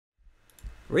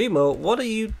Remo, what are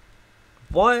you...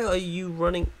 Why are you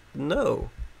running...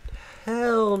 No.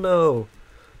 Hell no.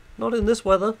 Not in this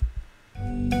weather.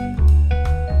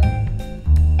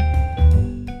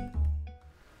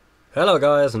 Hello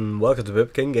guys and welcome to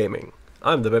BipKing Gaming.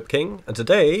 I'm the BipKing and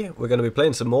today we're going to be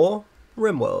playing some more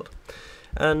Rimworld.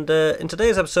 And in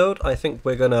today's episode I think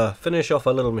we're going to finish off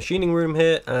our little machining room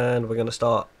here and we're going to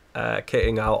start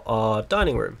kitting out our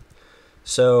dining room.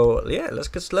 So yeah, let's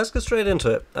get straight into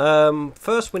it.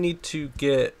 First we need to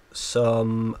get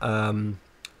some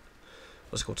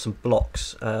what's it called? Some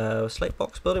blocks. Slate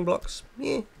blocks, building blocks.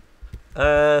 Yeah.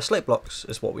 Slate blocks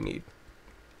is what we need.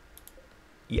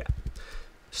 Yeah.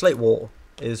 Slate wall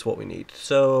is what we need.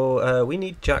 So we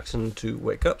need Jackson to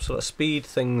wake up. So let's speed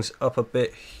things up a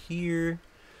bit here.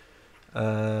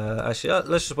 Actually,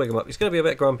 let's just wake him up. He's going to be a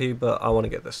bit grumpy, but I want to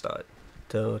get this started.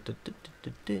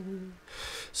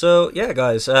 So yeah,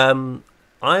 guys. I'm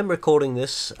recording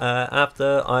this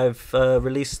after I've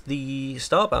released the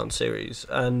Starbound series,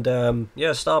 and yeah,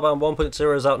 Starbound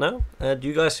 1.0 is out now, and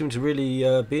you guys seem to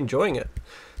really be enjoying it.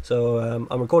 So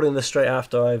I'm recording this straight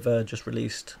after I've just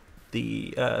released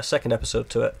the second episode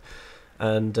to it,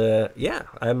 and yeah,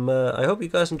 I hope you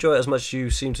guys enjoy it as much as you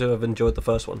seem to have enjoyed the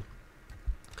first one.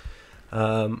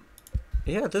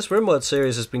 Yeah, this Rimworld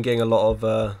series has been getting a lot of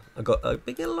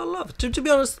been getting a lot of love. To be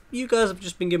honest, you guys have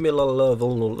just been giving me a lot of love.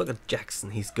 Oh no, look at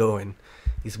Jackson, he's working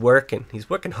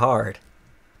hard,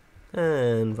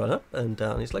 and run up and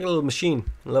down. He's like a little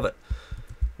machine. I love it.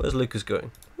 Where's Lucas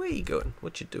going? Where are you going?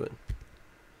 What you doing?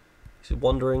 Is he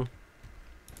wandering?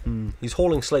 He's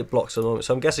hauling slate blocks at the moment,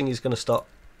 so I'm guessing he's going to start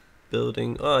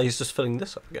building. Oh, he's just filling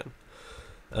this up again.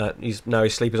 He's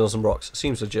sleeping on some rocks.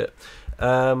 Seems legit.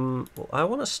 Well, I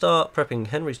want to start prepping.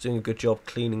 Henry's doing a good job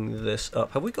cleaning this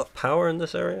up. Have we got power in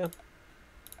this area?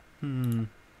 Where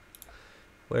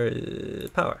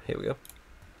is power? Here we go.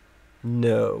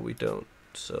 No, we don't.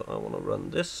 So I want to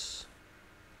run this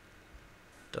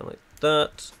down like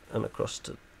that, and across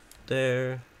to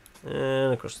there,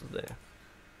 and across to there.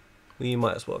 We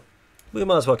might as well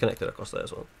connect it across there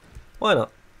as well. Why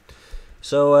not?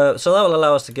 So so that will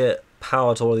allow us to get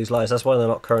power to all of these lights. That's why they're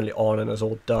not currently on and it's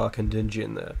all dark and dingy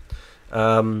in there.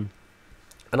 And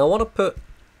I want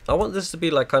this to be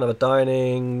like kind of a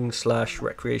dining /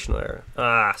 recreational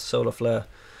area. Solar flare.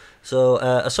 So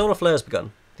a solar flare has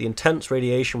begun. The intense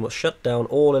radiation will shut down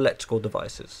all electrical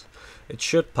devices. It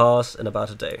should pass in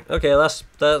about a day. Okay,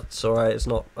 that's all right. It's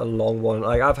not a long one.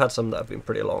 Like, I've had some that have been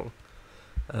pretty long.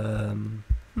 But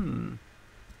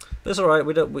it's all right.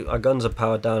 Our guns are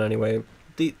powered down anyway.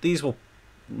 These will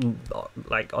are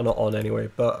not on anyway.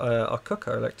 But our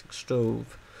cooker, electric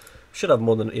stove, should have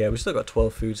more than we still got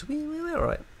 12 foods. We're all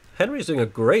right. Henry's doing a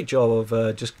great job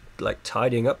of just like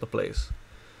tidying up the place.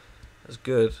 That's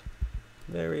good.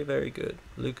 Very, very good.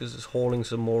 Lucas is hauling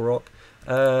some more rock.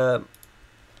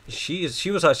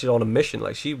 She was actually on a mission.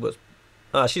 Like she was.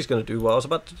 She's gonna do what I was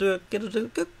about to do.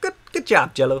 Good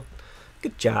job, Jello.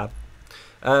 Good job.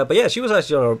 But yeah, she was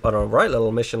actually on a right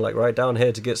little mission, like right down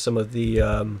here to get some of the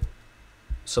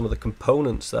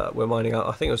components that we're mining out.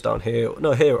 I think it was down here.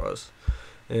 No, here it was.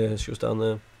 Yeah, she was down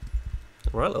there.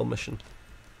 Right little mission.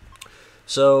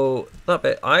 So that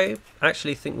bit, I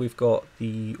actually think we've got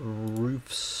the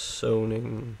roof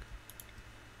zoning.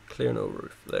 Clear no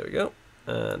roof. There we go.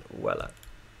 And voila.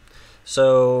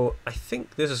 So I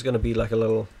think this is going to be like a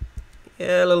little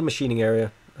machining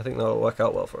area. I think that'll work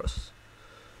out well for us.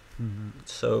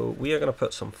 So we are going to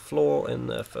put some floor in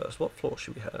there first. What floor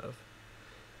should we have?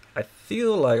 I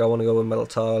feel like I want to go with metal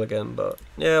tile again, but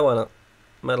yeah, why not?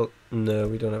 Metal, no,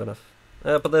 we don't have enough.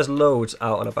 But there's loads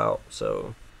out and about,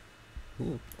 so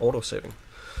auto-saving.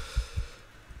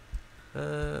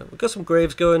 We've got some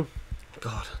graves going.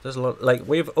 God, there's a lot. Like,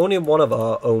 we've only one of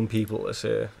our own people is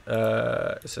here.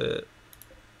 Is it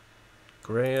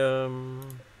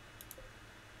Graham?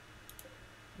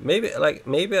 Maybe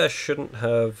I shouldn't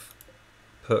have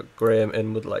put Graham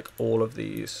in with like all of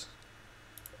these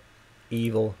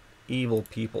evil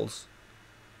peoples.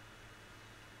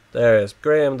 There is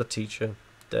Graham, the teacher,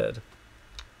 dead.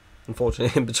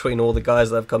 Unfortunately, in between all the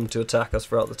guys that have come to attack us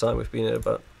throughout the time we've been here,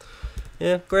 but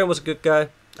yeah, Graham was a good guy.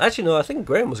 Actually, no, I think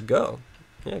Graham was a girl.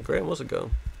 Yeah, Graham was a girl.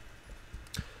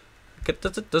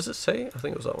 Does it say? I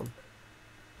think it was that one.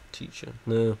 Teacher,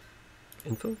 no.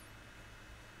 Info.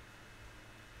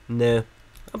 Nah,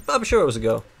 I'm sure it was a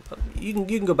girl. You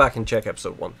can go back and check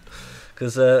episode 1,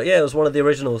 because yeah, it was one of the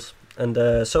originals, and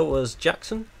so it was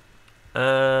Jackson,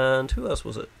 and who else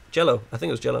was it? Jello, I think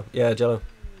it was Jello. Yeah, Jello.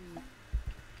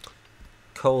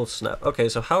 Cold snap. Okay,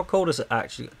 so how cold is it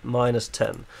actually?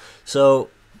 -10. So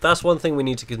that's one thing we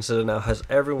need to consider now. Has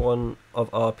every one of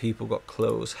our people got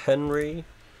clothes? Henry,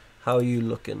 How are you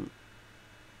looking?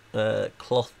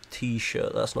 Cloth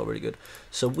t-shirt, that's not really good.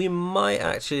 So we might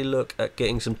actually look at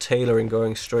getting some tailoring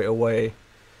going straight away.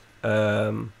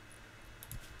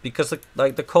 Because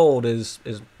the cold is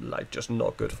like just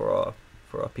not good for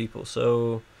our people.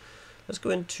 So let's go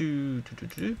into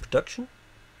production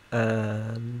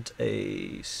and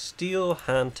a steel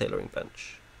hand tailoring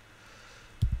bench.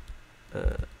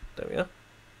 There we are.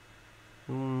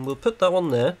 We'll put that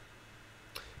one there,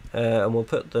 and we'll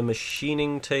put the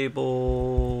machining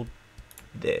table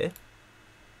there.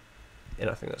 And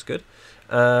I think that's good.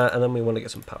 And then we want to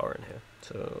get some power in here,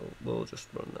 so we'll just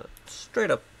run that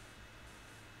straight up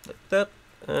like that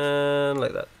and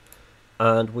like that.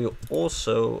 And we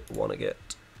also want to get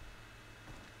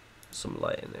some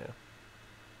light in there.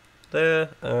 There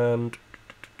and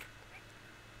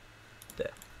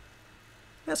there.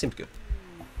 That seems good.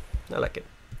 I like it.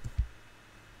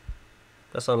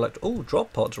 That sounds like, oh,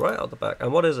 drop pods right out the back.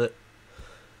 And what is it?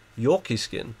 Yorkie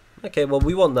skin. Okay, well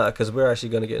we want that because we're actually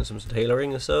going to get in some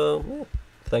tailoring. So yeah.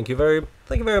 Thank you very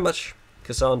much,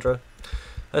 Cassandra.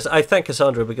 I thank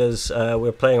Cassandra because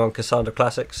we're playing on Cassandra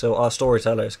Classic, so our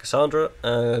storyteller is Cassandra,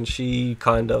 and she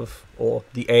kind of, or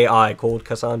the AI called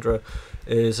Cassandra,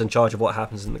 is in charge of what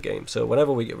happens in the game. So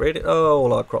whenever we get raided, oh,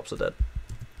 all our crops are dead.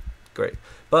 Great.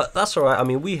 But that's alright. I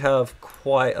mean, we have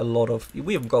quite a lot of,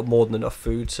 we have got more than enough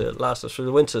food to last us through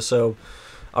the winter, so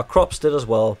our crops did as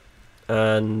well.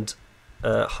 And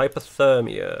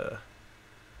hypothermia,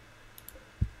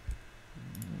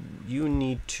 you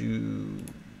need to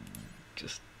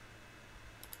just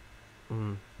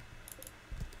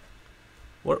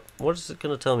what is it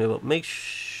going to tell me about? Make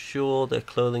sure their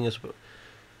clothing is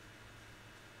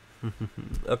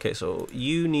okay, so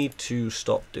you need to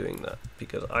stop doing that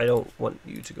because I don't want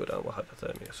you to go down with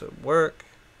hypothermia. So work,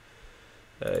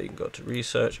 you can go to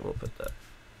research and we'll put that.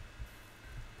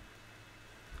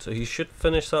 So he should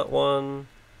finish that one.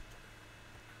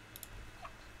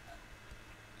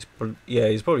 Yeah,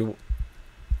 he's probably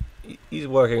he's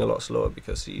working a lot slower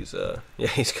because he's yeah,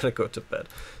 he's gonna go to bed.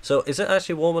 So is it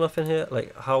actually warm enough in here?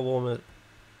 Like how warm is it?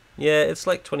 Yeah, it's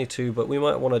like 22, but we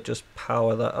might want to just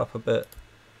power that up a bit.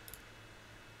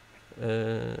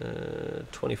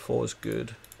 24 is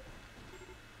good.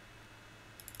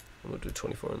 And we'll do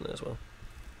 24 in there as well.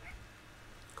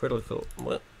 Critical.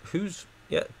 What? Who's?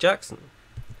 Yeah, Jackson.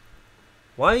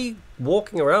 Why are you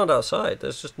walking around outside?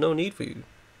 There's just no need for you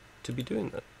to be doing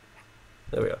that.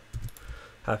 There we are.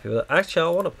 Happy with that. Actually, I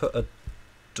want to put a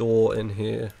door in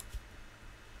here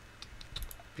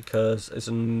because it's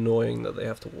annoying that they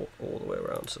have to walk all the way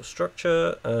around. So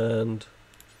structure and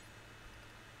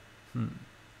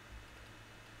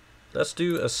let's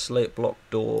do a slate block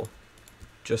door,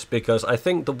 just because I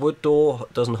think the wood door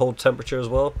doesn't hold temperature as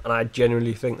well, and I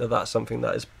genuinely think that that's something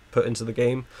that is put into the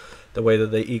game, the way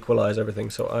that they equalize everything.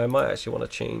 So I might actually want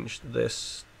to change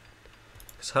this.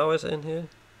 Because how is it in here?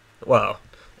 Wow,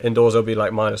 indoors will be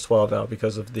like -12 now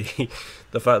because of the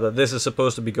the fact that this is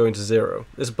supposed to be going to 0.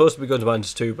 It's supposed to be going to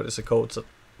 -2, but it's a cold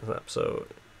snap. So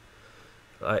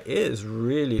it is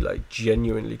really like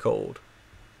genuinely cold.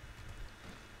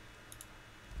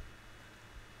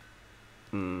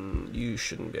 You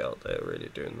shouldn't be out there really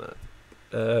doing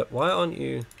that. Why aren't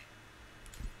you?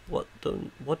 What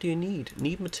do you need?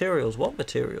 Need materials? What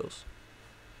materials?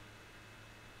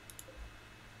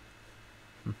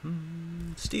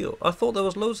 Steel. I thought there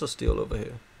was loads of steel over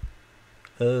here.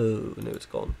 Oh, no, it's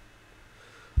gone.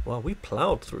 Wow, we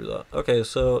plowed through that. Okay,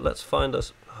 so let's find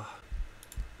us.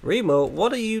 Remo,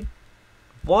 what are you?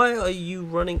 Why are you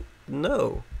running?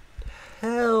 No,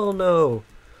 hell no,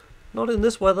 not in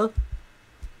this weather.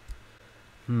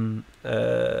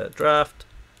 Draft.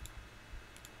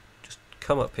 Just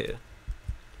come up here.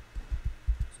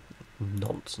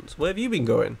 Nonsense. Where have you been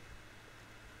going?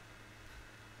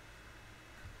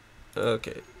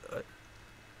 Okay.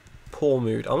 Poor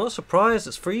mood. I'm not surprised.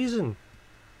 It's freezing.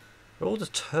 We're all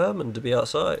determined to be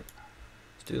outside.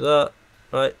 Let's do that.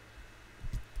 Right.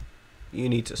 You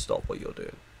need to stop what you're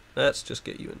doing. Let's just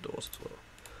get you indoors as well.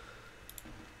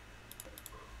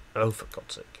 Oh, for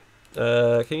God's sake.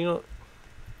 Can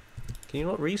you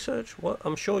not research? What?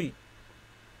 I'm sure you...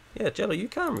 Yeah, Jello, you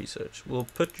can research. We'll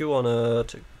put you on a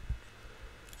 2.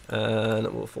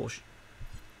 And we'll force you...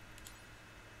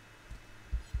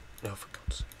 Oh, for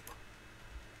God's sake.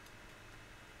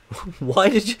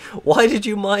 Why did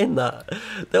you mine that?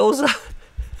 There was a...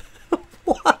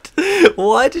 What?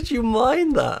 Why did you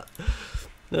mine that?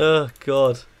 Oh,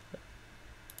 God.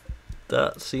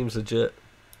 That seems legit.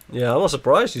 Yeah, I'm not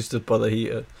surprised you stood by the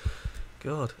heater.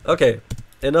 God. Okay.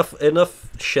 Enough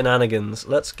shenanigans.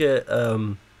 Let's get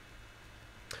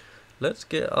let's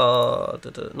get our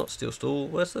not steel stool.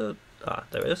 Where's the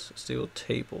there it is, steel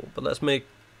table. But let's make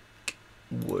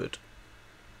wood.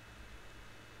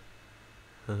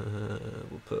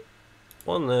 We'll put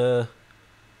one there.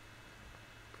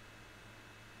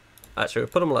 Actually,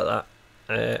 we'll put them like that,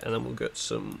 and then we'll get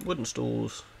some wooden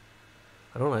stools.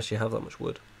 I don't actually have that much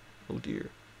wood. Oh dear.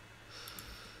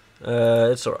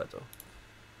 It's alright though.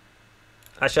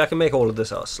 Actually, I can make all of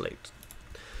this out of slate.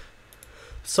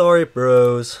 Sorry,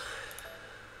 bros.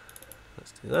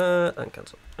 Let's do that and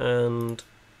cancel. And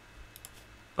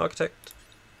architect.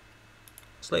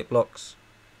 Slate blocks.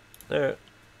 There.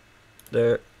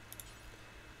 There.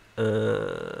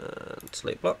 And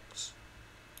slate blocks.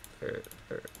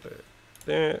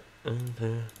 There,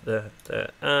 and there,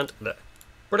 and there.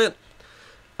 Brilliant.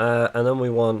 And then we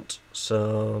want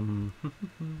some.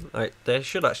 Right, they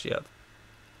should actually have.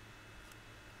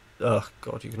 Oh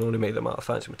god, you can only make them out of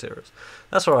fancy materials.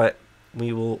 That's alright.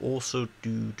 We will also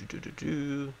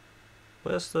do.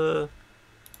 Where's the?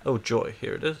 Oh, joy.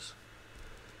 Here it is.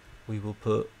 We will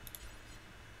put.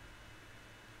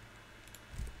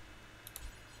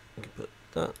 We can put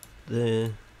that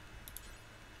there.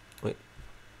 Wait.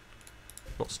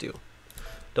 Not steel.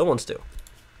 Don't want steel.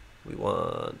 We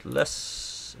want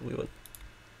less. We want.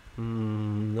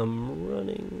 I'm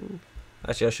running.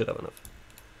 Actually, I should have enough.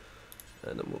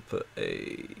 And then we'll put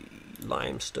a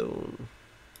limestone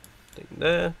thing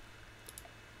there.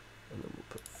 And then we'll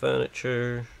put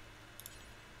furniture.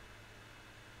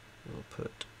 We'll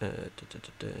put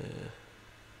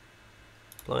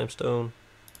limestone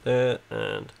there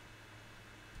and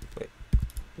wait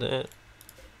there.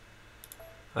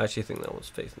 I actually think that one's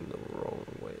facing the wrong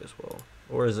way as well.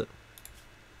 Or is it?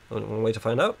 Only one way to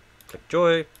find out. Click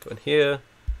joy, go in here.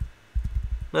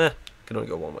 Nah, can only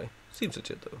go one way. Seems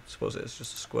legit though. Suppose it's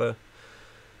just a square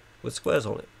with squares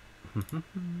on it.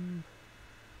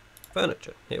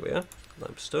 Furniture. Here we are.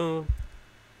 Limestone.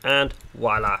 And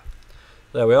voila.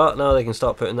 There we are. Now they can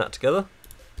start putting that together.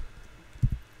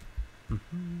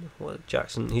 What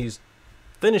Jackson? He's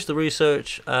finished the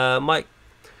research. Mike.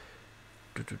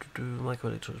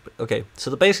 Okay, so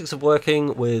the basics of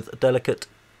working with delicate,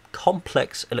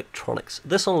 complex electronics.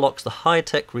 This unlocks the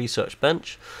high-tech research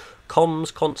bench,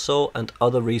 comms console, and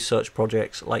other research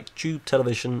projects like tube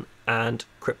television and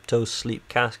crypto sleep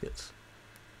caskets.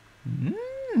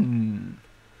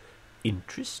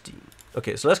 Interesting.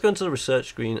 Okay, so let's go into the research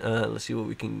screen and let's see what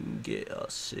we can get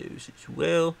ourselves as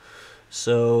well.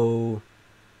 So,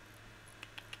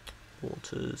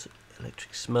 waters,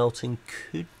 electric smelting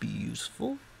could be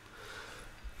useful.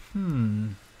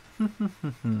 I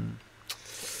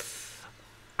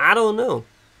don't know.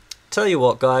 Tell you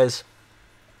what, guys.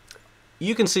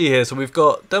 You can see here, so we've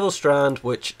got Devil Strand,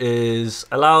 which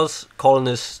allows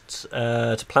colonists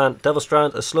to plant Devil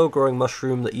Strand, a slow-growing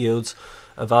mushroom that yields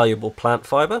a valuable plant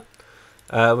fiber.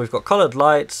 We've got coloured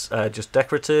lights, just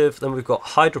decorative. Then we've got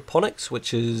hydroponics,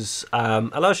 which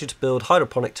allows you to build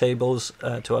hydroponic tables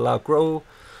to allow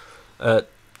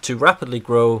to rapidly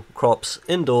grow crops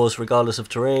indoors, regardless of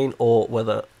terrain or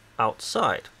weather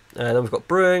outside. Then we've got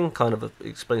brewing, kind of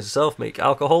explains itself, make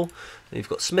alcohol. Then you've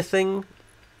got smithing,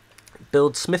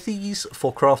 build smithies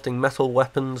for crafting metal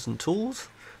weapons and tools.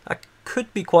 That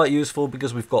could be quite useful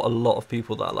because we've got a lot of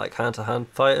people that are like hand-to-hand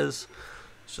fighters.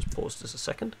 Let's just pause this a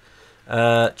second.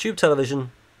 Tube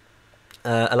television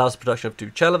allows the production of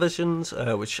tube televisions,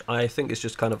 which I think is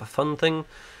just kind of a fun thing.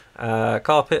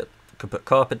 Carpet, you can put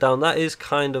carpet down. That is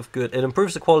kind of good. It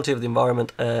improves the quality of the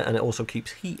environment and it also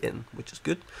keeps heat in, which is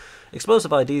good.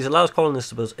 Explosive IDs allows colonists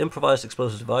to build improvised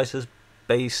explosive devices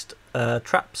based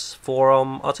traps for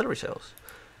artillery shells.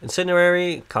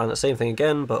 Incendiary, kind of same thing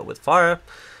again, but with fire.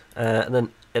 And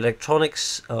then electric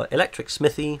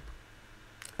smithy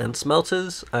and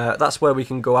smelters. That's where we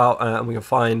can go out and we can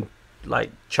find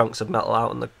like chunks of metal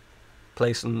out in the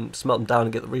place and smelt them down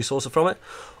and get the resources from it.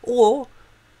 Or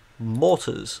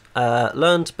mortars.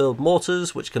 Learn to build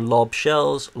mortars which can lob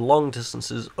shells long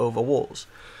distances over walls.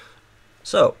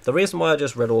 So, the reason why I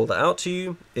just read all that out to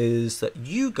you is that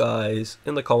you guys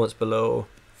in the comments below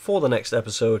for the next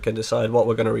episode can decide what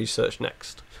we're going to research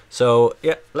next. So,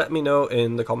 yeah, let me know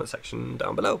in the comment section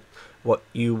down below what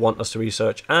you want us to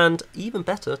research, and even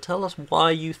better, tell us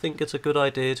why you think it's a good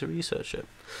idea to research it.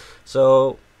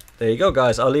 So, there you go,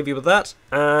 guys. I'll leave you with that,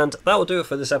 and that will do it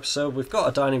for this episode. We've got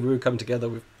a dining room come together.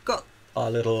 We've got our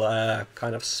little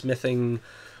kind of smithing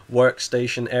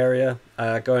workstation area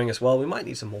going as well. We might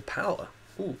need some more power.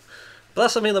 Ooh. But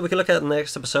that's something that we can look at in the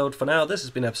next episode. For now, this has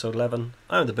been episode 11.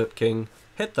 I'm the BipKing.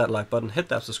 Hit that like button, hit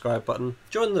that subscribe button.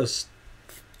 Join the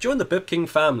BipKing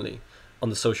family on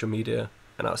the social media,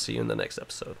 and I'll see you in the next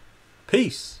episode.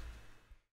 Peace!